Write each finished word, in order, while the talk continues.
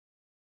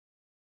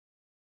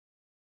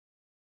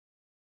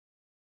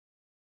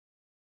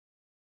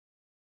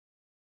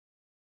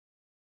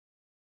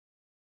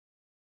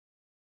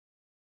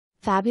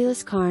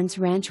Fabulous Karns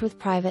ranch with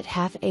private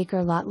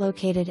half-acre lot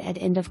located at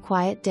end of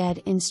quiet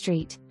dead-end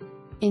street.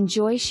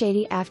 Enjoy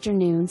shady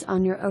afternoons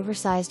on your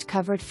oversized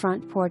covered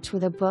front porch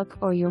with a book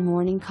or your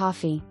morning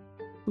coffee.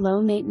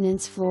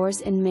 Low-maintenance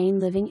floors in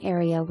main living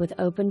area with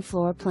open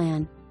floor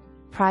plan.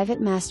 Private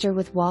master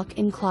with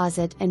walk-in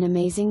closet and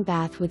amazing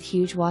bath with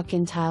huge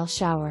walk-in tile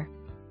shower.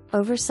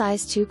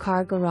 Oversized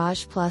 2-car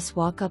garage plus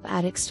walk-up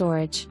attic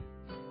storage.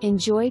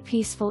 Enjoy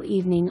peaceful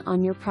evening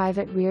on your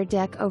private rear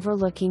deck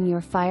overlooking your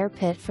fire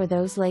pit for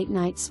those late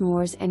night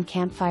s'mores and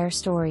campfire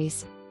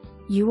stories.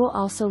 You will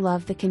also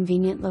love the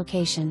convenient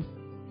location.